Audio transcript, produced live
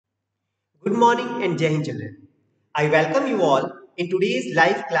Good morning and Jai Hind children. I welcome you all in today's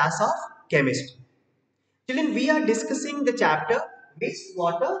live class of chemistry. Children, we are discussing the chapter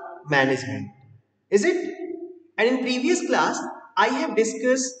wastewater management. Is it? And in previous class, I have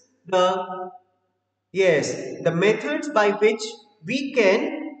discussed yes, the methods by which we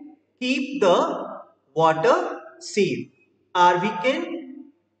can keep the water safe or we can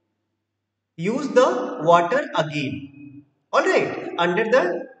use the water again. Alright, under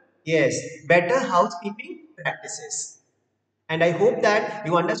the yes, better housekeeping practices. And I hope that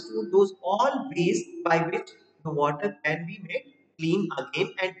you understood those all ways by which the water can be made clean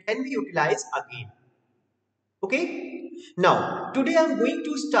again and can be utilized again. Okay? Now, today I am going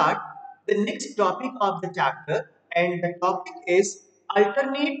to start the next topic of the chapter, and the topic is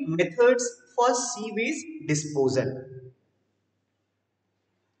alternate methods for sewage disposal.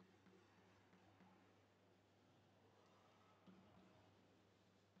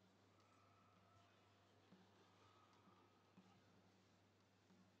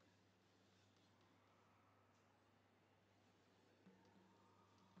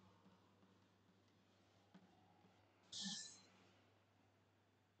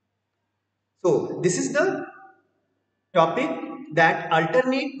 So, this is the topic that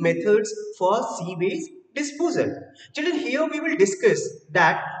alternate methods for sewage disposal. Children, here we will discuss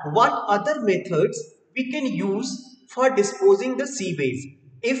that what other methods we can use for disposing the sewage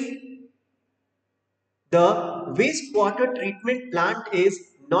if the wastewater treatment plant is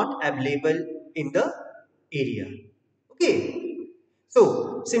not available in the area. Okay.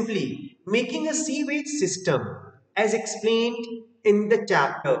 So, simply making a sewage system as explained in the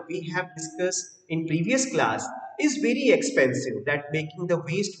chapter we have discussed in previous class is very expensive. That making the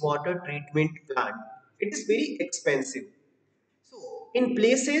wastewater treatment plant, it is very expensive. So, in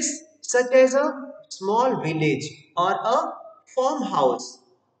places such as a small village or a farmhouse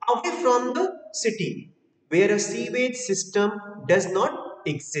away from the city where a sewage system does not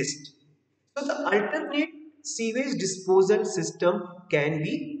exist. So, the alternate sewage disposal system can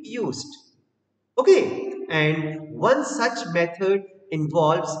be used. Okay, and one such method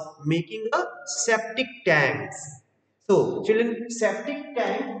involves making a septic tanks. So, children, septic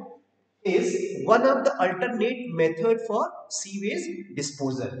tank is one of the alternate method for sewage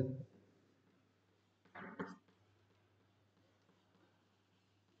disposal.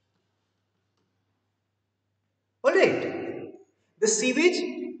 Alright, the sewage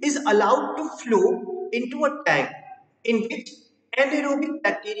is allowed to flow into a tank in which anaerobic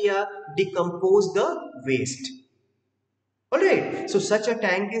bacteria decompose the waste. Alright, so such a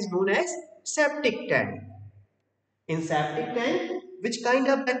tank is known as septic tank. In septic tank, which kind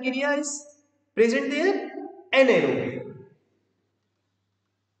of bacteria is present there? Anaerobic.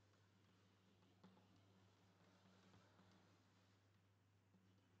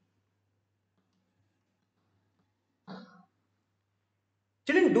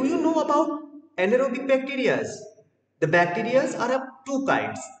 Children, do you know about anaerobic bacteria? The bacteria are of two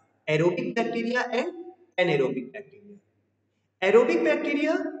kinds, aerobic bacteria and anaerobic bacteria. Aerobic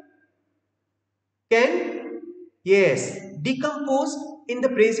bacteria can, yes, decompose in the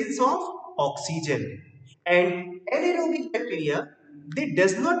presence of oxygen. And anaerobic bacteria, they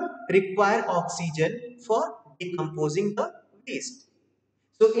does not require oxygen for decomposing the waste.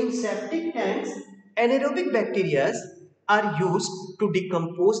 So in septic tanks, anaerobic bacteria are used to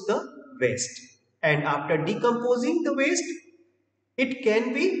decompose the waste. And after decomposing the waste, it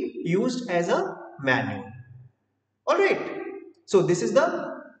can be used as a manure. Alright. So this is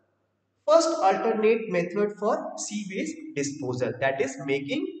the first alternate method for sewage disposal, that is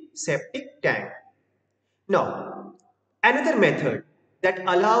making septic tank. Now, another method that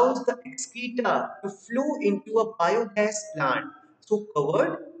allows the excreta to flow into a biogas plant through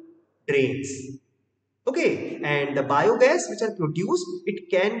covered drains. Okay, and the biogas which are produced,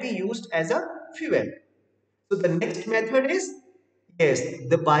 it can be used as a fuel. So the next method is, yes,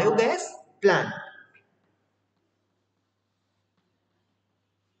 the biogas plant.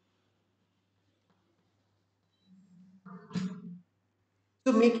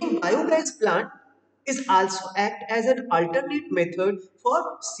 So making biogas plant is also act as an alternate method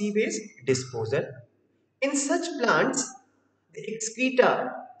for sewage disposal. In such plants, the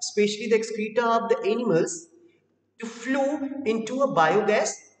excreta, especially the excreta of the animals, to flow into a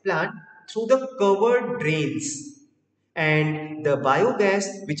biogas plant through the covered drains. And the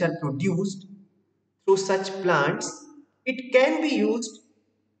biogas which are produced through such plants, it can be used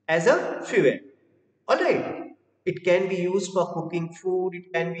as a fuel. Alright, it can be used for cooking food,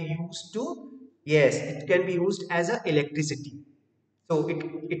 it can be used to, yes, it can be used as a electricity. So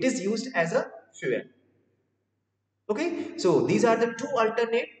it is used as a fuel. Okay, so these are the two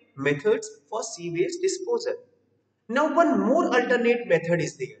alternate methods for sewage disposal. Now, one more alternate method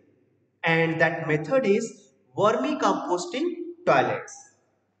is there, and that method is vermicomposting toilets.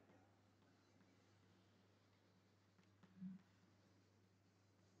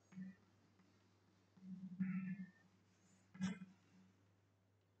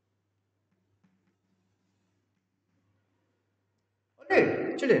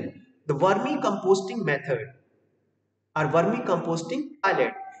 Alright, children, the vermicomposting method or vermicomposting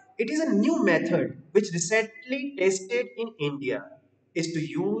toilet. It is a new method which recently tested in India is to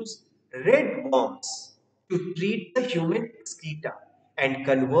use red worms to treat the human excreta and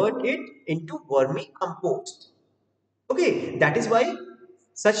convert it into vermicompost. Okay, that is why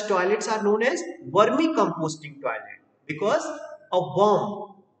such toilets are known as vermicomposting toilet because a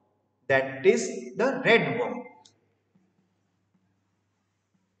worm, that is the red worm.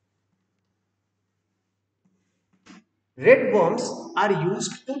 Red worms are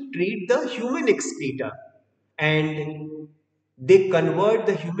used to treat the human excreta and they convert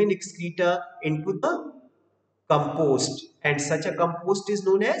the human excreta into the compost, and such a compost is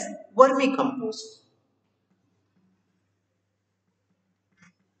known as vermicompost.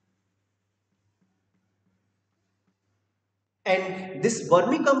 And this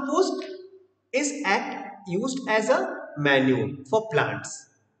vermicompost is act used as a manure for plants.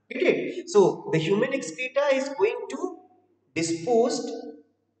 Okay, so the human excreta is going to disposed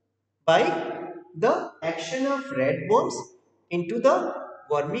by the action of red worms into the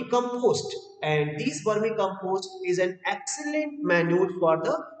vermicompost, and this vermicompost is an excellent manure for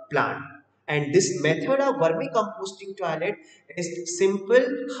the plant. And this method of vermicomposting toilet is simple,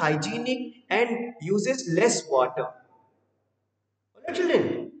 hygienic, and uses less water. Alright,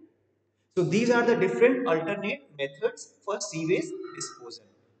 children. So these are the different alternate methods for sewage disposal: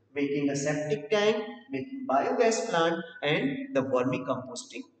 making a septic tank, making biogas plant, and the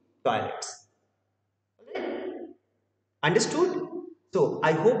vermicomposting toilets. Understood? So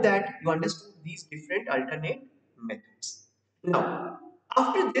I hope that you understood these different alternate methods. Now,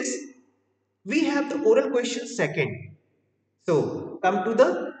 after this, we have the oral questions second. So come to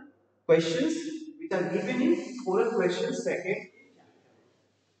the questions which are given in oral questions second.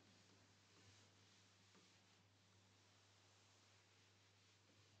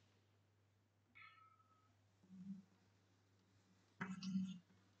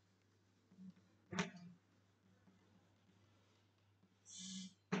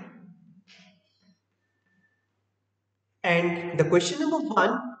 And the question number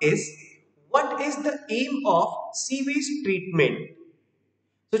one is, what is the aim of sewage treatment?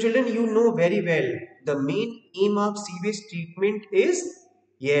 So children, you know very well the main aim of sewage treatment is,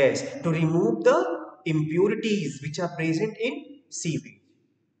 yes, to remove the impurities which are present in sewage.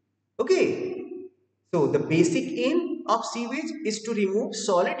 Okay. So the basic aim of sewage is to remove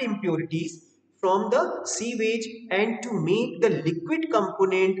solid impurities from the sewage and to make the liquid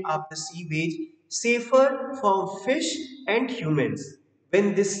component of the sewage safer for fish and humans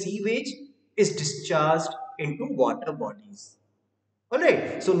when this sewage is discharged into water bodies.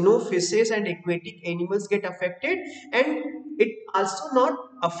 Alright, so no fishes and aquatic animals get affected, and it also not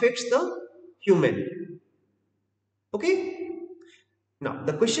affects the human. Okay, now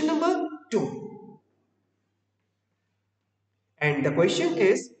the question number two, and the question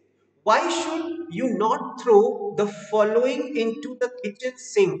is, why should you not throw the following into the kitchen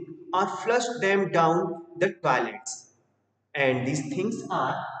sink or flush them down the toilets? And these things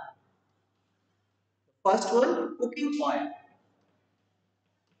are: first one, cooking oil;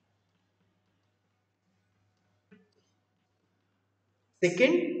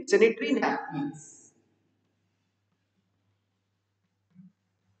 second, sanitary napkins;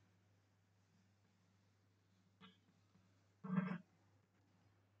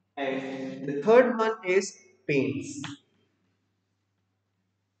 and the third one is paints.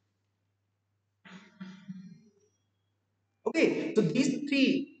 Okay, so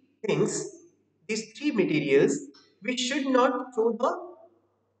things, these three materials, we should not throw the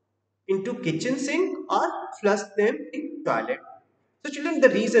into kitchen sink or flush them in toilet. So children, the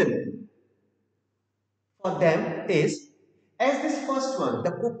reason for them is, as this first one,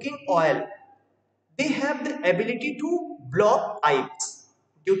 the cooking oil, they have the ability to block pipes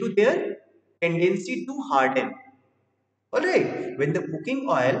due to their tendency to harden. Alright, when the cooking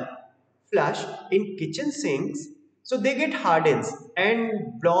oil flush in kitchen sinks, so they get hardens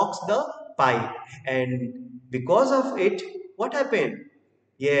and blocks the pipe, and because of it, what happened?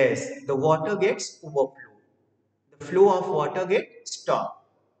 Yes, the water gets overflow. The flow of water gets stopped.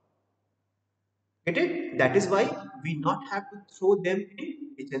 Get it? That is why we not have to throw them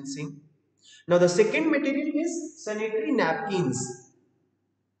in kitchen sink. Now the second material is sanitary napkins.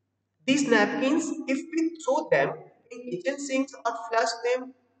 These napkins, if we throw them in kitchen sinks or flush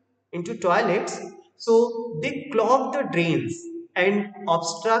them into toilets, so they clog the drains and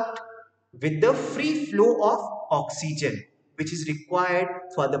obstruct with the free flow of oxygen, which is required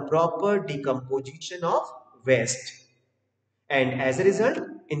for the proper decomposition of waste. And as a result,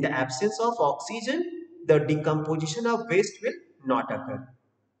 in the absence of oxygen, the decomposition of waste will not occur.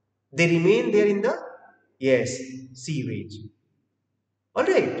 They remain there in the, yes, sewage.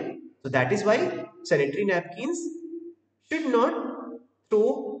 Alright. So that is why sanitary napkins should not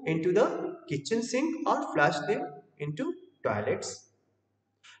throw into the kitchen sink or flush them into toilets.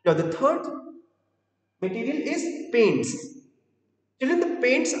 Now the third material is paints. Children, the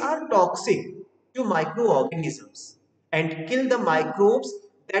paints are toxic to microorganisms and kill the microbes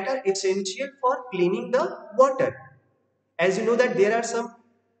that are essential for cleaning the water. As you know that there are some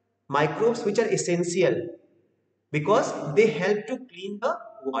microbes which are essential because they help to clean the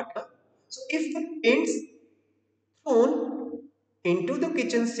water. So if the paints thrown into the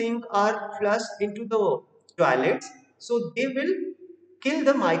kitchen sink or flushed into the toilets, so they will kill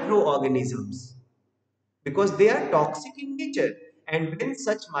the microorganisms because they are toxic in nature. And when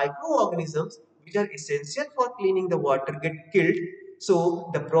such microorganisms which are essential for cleaning the water get killed,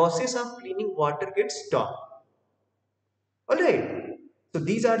 so the process of cleaning water gets stopped. Alright. So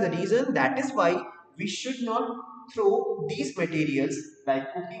these are the reason, that is why we should not throw these materials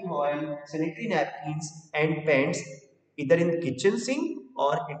like cooking oil, sanitary napkins and pans either in kitchen sink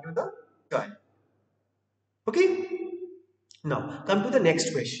or into the toilet. Okay. Now come to the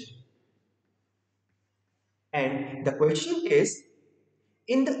next question. And the question is,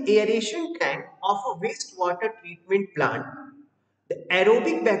 in the aeration tank of a wastewater treatment plant, the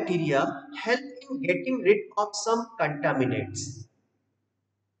aerobic bacteria help in getting rid of some contaminants.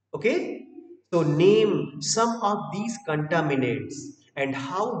 Okay? So name some of these contaminants and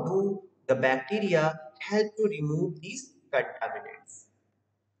how do the bacteria help to remove these contaminants.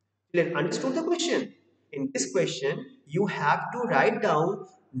 Children, understood the question? In this question, you have to write down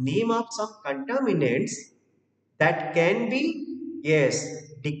name of some contaminants that can be, yes,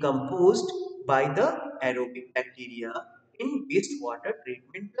 decomposed by the aerobic bacteria in wastewater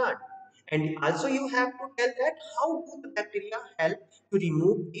treatment plant. And also you have to tell that how do the bacteria help to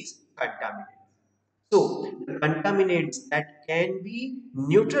remove these contaminants. So the contaminants that can be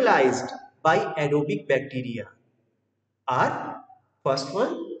neutralized by aerobic bacteria are, first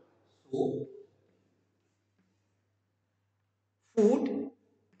one, soap, food,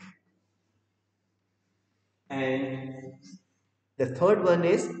 and the third one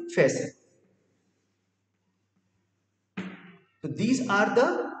is feces. So these are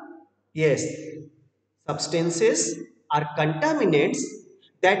the, yes, substances are contaminants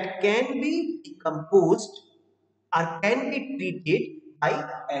that can be decomposed or can be treated by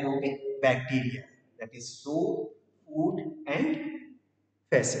aerobic bacteria. That is soap, food and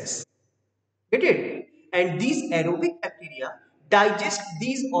feces. Get it? And these aerobic bacteria digest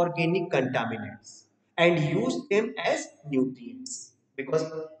these organic contaminants and use them as nutrients because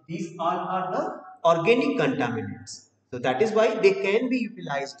these all are the organic contaminants. So that is why they can be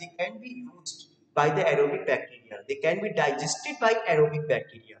utilized, they can be used by the aerobic bacteria. They can be digested by aerobic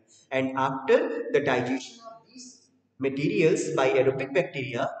bacteria. And after the digestion of these materials by aerobic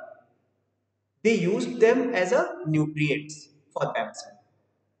bacteria, they use them as a nutrients for themselves.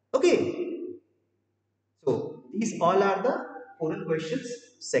 Okay. So these all are the oral questions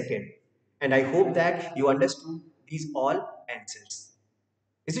second. And I hope that you understood these all answers.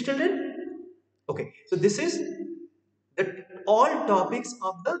 Is it children? Okay. So this is the all topics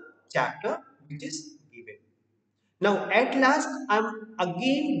of the chapter which is given. Now at last I'm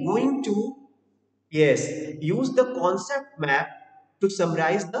again going to, yes, use the concept map to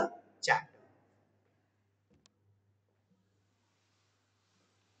summarize the chapter.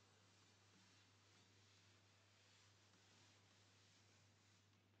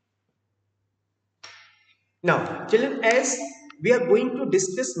 Now, children, as we are going to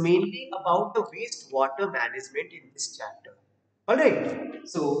discuss mainly about the wastewater management in this chapter. Alright,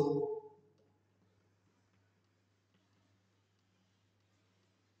 so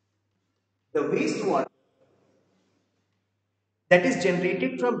the wastewater that is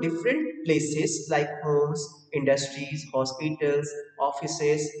generated from different places like homes, industries, hospitals,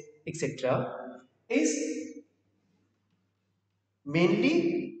 offices, etc. is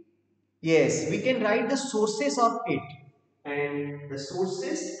mainly, yes, we can write the sources of it. And the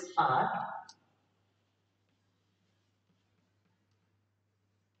sources are,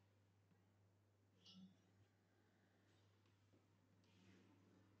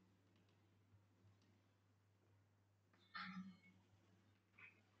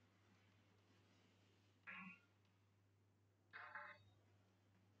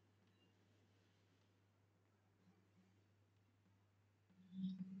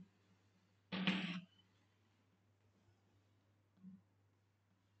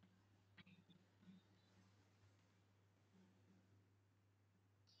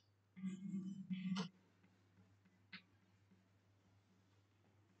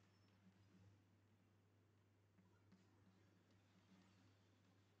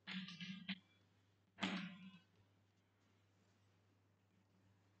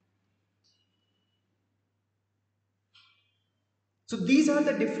 So these are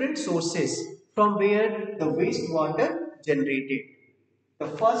the different sources from where the wastewater generated. The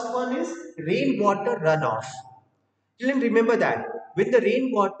first one is rainwater runoff. Children, remember that when the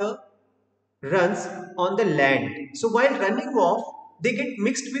rainwater runs on the land, so while running off, they get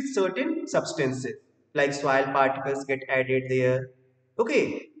mixed with certain substances like soil particles get added there.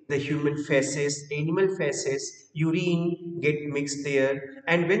 Okay, the human feces, animal feces, urine get mixed there,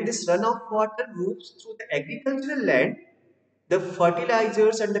 and when this runoff water moves through the agricultural land, the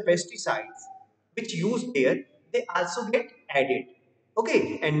fertilizers and the pesticides which used there, they also get added.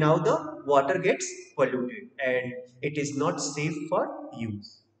 Okay, and now the water gets polluted and it is not safe for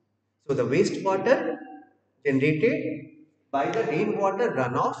use. So the wastewater generated by the rainwater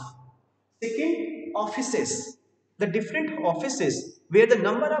runoff. Second, offices, the different offices where the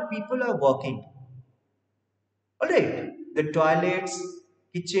number of people are working. All right, the toilets,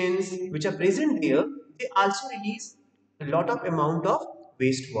 kitchens which are present there, they also release a lot of amount of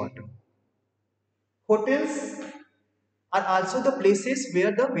wastewater. Hotels are also the places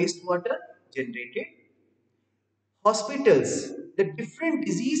where the wastewater generated. Hospitals, the different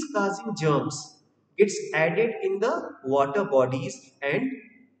disease causing germs gets added in the water bodies, and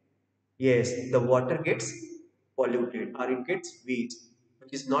yes, the water gets polluted or it gets waste,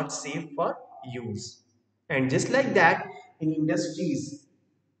 which is not safe for use. And just like that, in industries,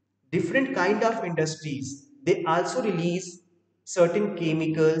 different kind of industries, they also release certain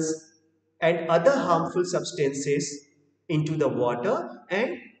chemicals and other harmful substances into the water,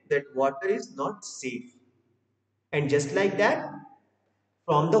 and that water is not safe. And just like that,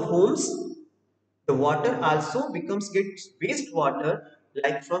 from the homes, the water also becomes gets wastewater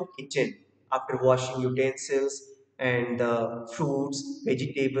like from kitchen after washing utensils and the fruits,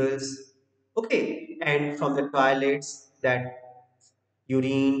 vegetables. Okay, and from the toilets, that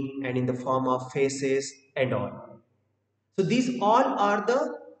urine and in the form of feces and all. So these all are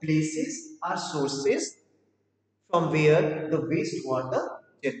the places or sources from where the wastewater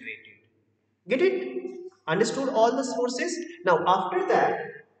generated. Get it? Understood all the sources? Now after that,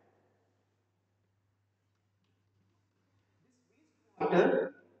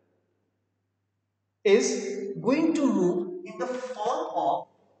 water is going to move in the form of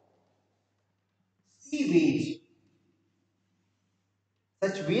sewage.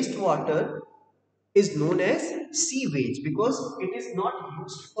 Such wastewater is known as sewage because it is not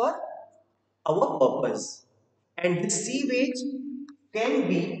used for our purpose. And this sewage can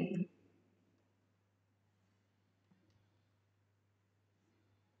be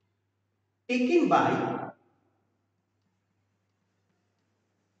taken by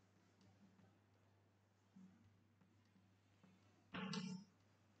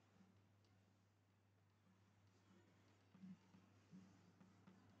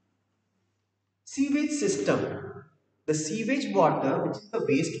sewage system. The sewage water, which is the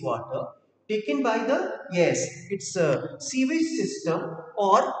waste water, taken by the, yes, it's a sewage system,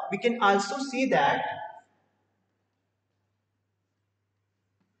 or we can also say that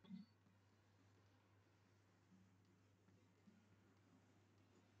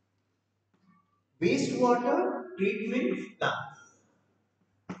wastewater treatment plant.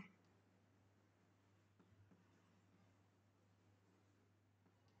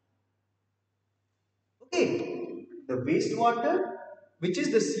 Okay, the wastewater, which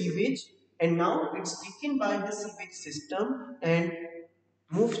is the sewage, and now it's taken by the sewage system and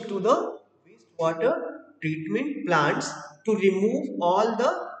moved to the wastewater treatment plants to remove all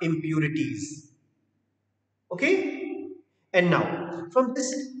the impurities. Okay, and now from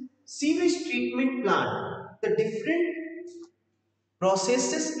this sewage treatment plant, the different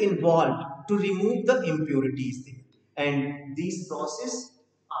processes involved to remove the impurities, and these processes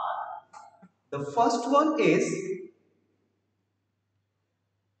are, the first one is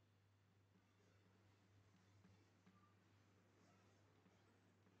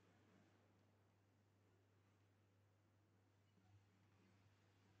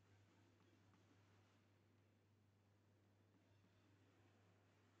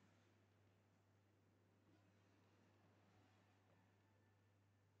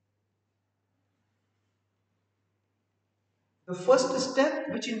the first step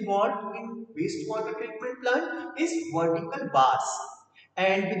which involved in wastewater treatment plant is vertical bars.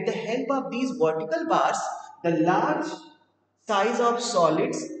 And with the help of these vertical bars, the large size of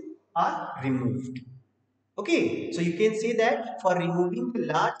solids are removed. Okay, so you can say that for removing the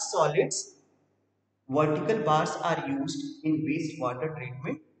large solids, vertical bars are used in wastewater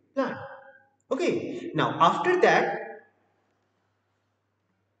treatment plant. Okay, now after that,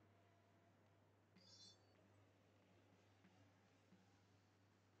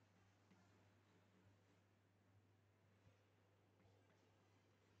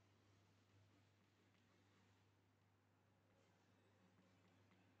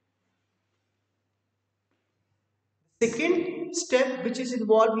 Second step which is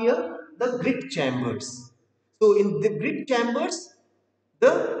involved here, the grit chambers. So in the grit chambers,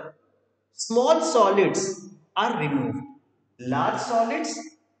 the small solids are removed. Large solids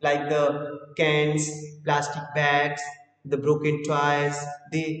like the cans, plastic bags, the broken toys,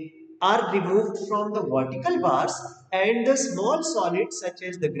 they are removed from the vertical bars, and the small solids such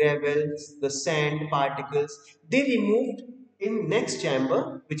as the gravels, the sand particles, they removed in next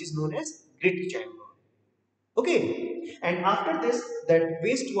chamber which is known as grit chamber. Okay, and after this, that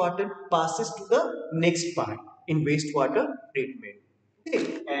wastewater passes to the next part in wastewater treatment.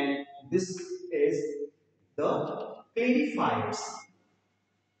 Okay, and this is the clarifiers.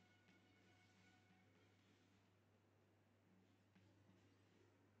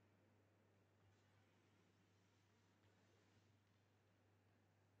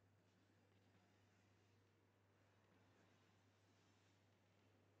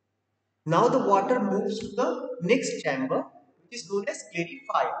 Now the water moves to the next chamber, which is known as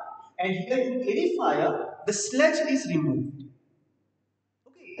clarifier. And here in clarifier, the sludge is removed.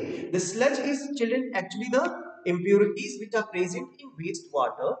 Okay, the sludge is children actually the impurities which are present in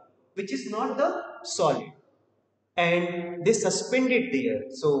wastewater, which is not the solid, and they suspend it there.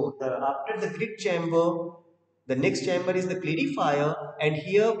 So after the grit chamber, the next chamber is the clarifier, and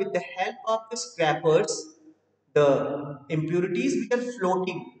here with the help of the scrappers, the impurities which are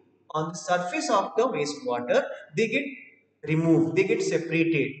floating on the surface of the wastewater, they get removed, they get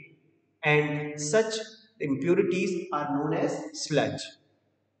separated, and such impurities are known as sludge.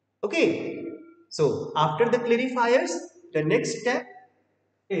 Okay, so after the clarifiers, the next step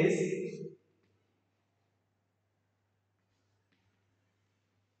is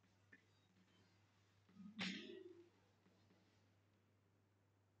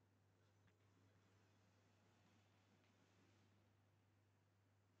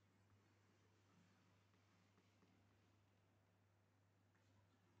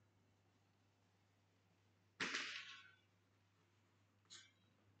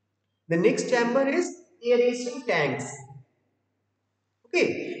the next chamber is aeration tanks.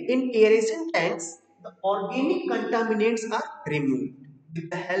 Okay, in aeration tanks, the organic contaminants are removed with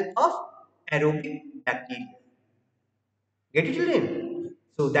the help of aerobic bacteria. Get it, children?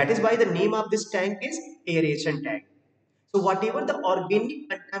 So that is why the name of this tank is aeration tank. So whatever the organic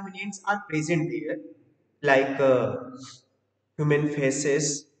contaminants are present there, like human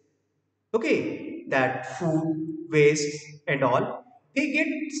feces, okay, that food waste and all, they get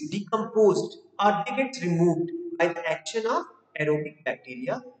decomposed or they get removed by the action of aerobic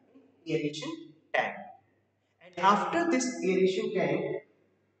bacteria in aeration tank. And after this aeration tank,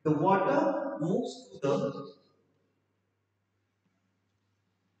 the water moves to the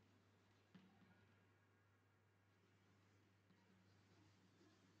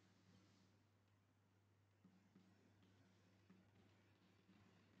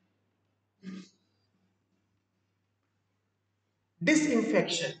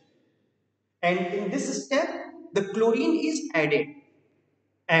disinfection, and in this step the chlorine is added.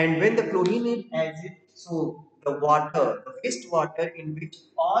 And when the chlorine is added, so the water, the wastewater in which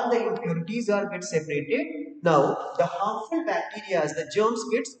all the impurities are get separated, now the harmful bacteria, the germs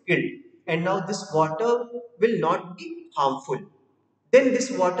gets killed, and now this water will not be harmful. Then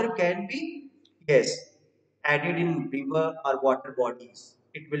this water can be, yes, added in river or water bodies.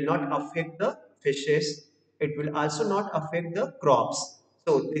 It will not affect the fishes. It will also not affect the crops.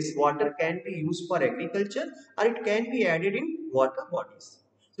 So this water can be used for agriculture, or it can be added in water bodies.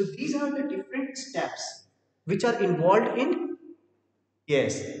 So these are the different steps which are involved in,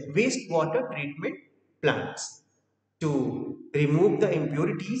 yes, wastewater treatment plants to remove the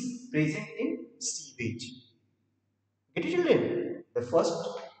impurities present in sewage. Get it, children? The first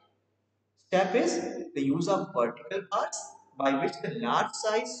step is the use of vertical bars by which the large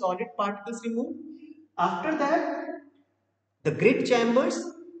size solid particles removed. After that, the grit chambers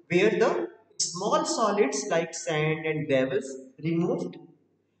where the small solids like sand and gravels removed,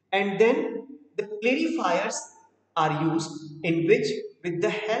 and then the clarifiers are used in which with the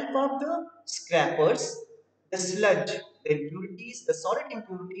help of the scrappers, the sludge, the impurities, the solid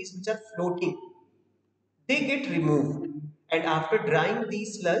impurities which are floating, they get removed, and after drying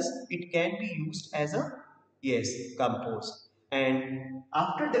these sludge it can be used as a, yes, compost. And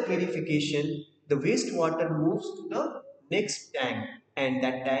after the clarification, the wastewater moves to the next tank, and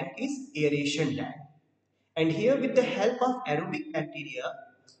that tank is aeration tank. And here with the help of aerobic bacteria,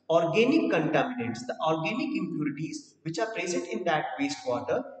 organic contaminants, the organic impurities which are present in that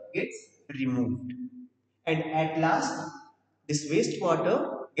wastewater gets removed, and at last this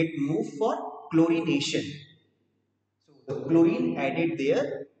wastewater get moved for chlorination. So the chlorine added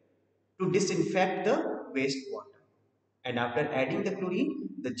there to disinfect the wastewater. And after adding the chlorine,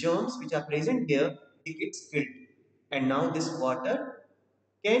 the germs which are present there, it gets killed. And now this water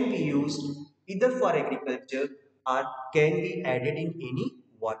can be used either for agriculture or can be added in any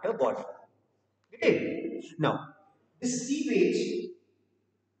water bottle. Get it? Now, this sewage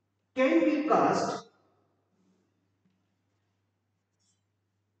can be caused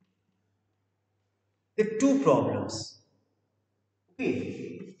with two problems.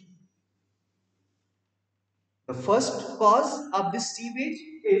 Okay. The first cause of this sewage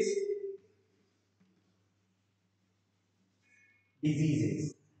is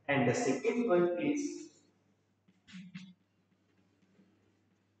diseases, and the second one is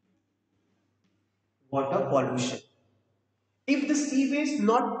water pollution. If the sewage is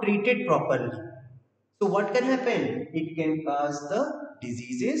not treated properly, so what can happen? It can cause the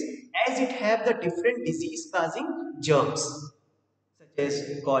diseases as it have the different disease causing germs such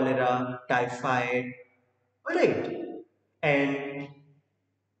as cholera, typhoid, alright. And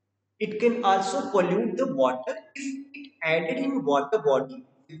it can also pollute the water if it added in water body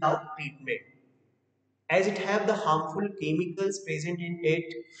without treatment, as it have the harmful chemicals present in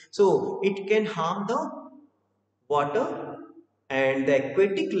it. So it can harm the water and the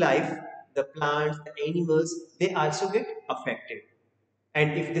aquatic life, the plants, the animals, they also get affected.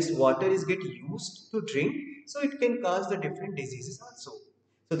 And if this water is get used to drink, so it can cause the different diseases also.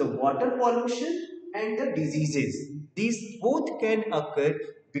 So the water pollution and the diseases, these both can occur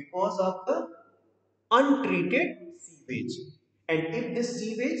because of the untreated sewage. And if the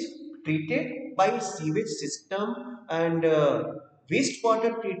sewage treated by sewage system and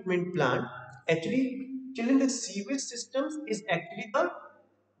wastewater treatment plant, actually children, the sewage systems is actually the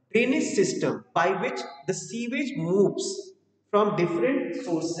drainage system by which the sewage moves from different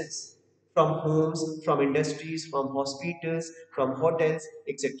sources, from homes, from industries, from hospitals, from hotels,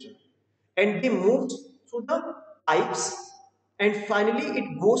 etc. And they move through the pipes, and finally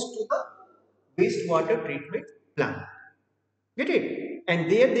it goes to the wastewater treatment plant. Get it?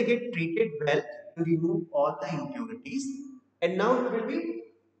 And there they get treated well to remove all the impurities, and now it will be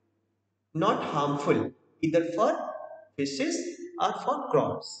not harmful either for fishes or for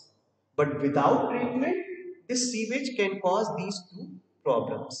crops. But without treatment, this sewage can cause these two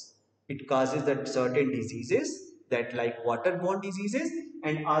problems. It causes that certain diseases that like waterborne diseases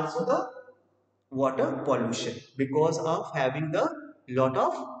and also the water pollution because of having the lot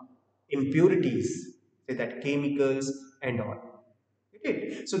of impurities, say that chemicals and all.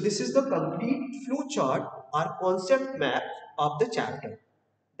 Okay. So this is the complete flow chart or concept map of the chapter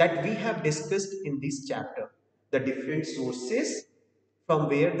that we have discussed in this chapter. The different sources from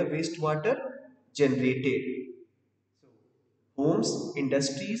where the wastewater generated. So homes,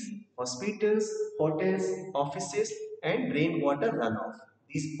 industries, hospitals, hotels, offices and rainwater runoff.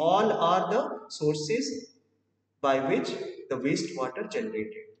 These all are the sources by which the wastewater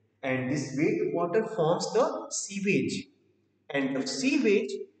generated. And this wastewater forms the sewage. And the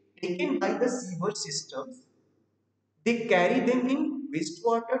sewage taken by the sewer systems, they carry them in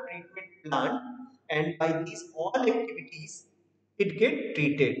wastewater treatment plant, and by these all activities, it get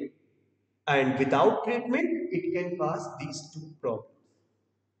treated. And without treatment, it can cause these two problems.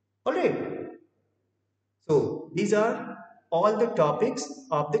 Alright. So these are all the topics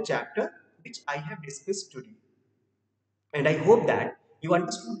of the chapter which I have discussed today. And I hope that you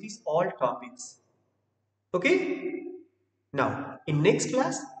understood these all topics. Okay? Now, in next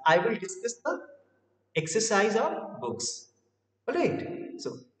class, I will discuss the exercise of books. Alright?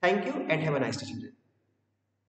 So, thank you and have a nice day, children.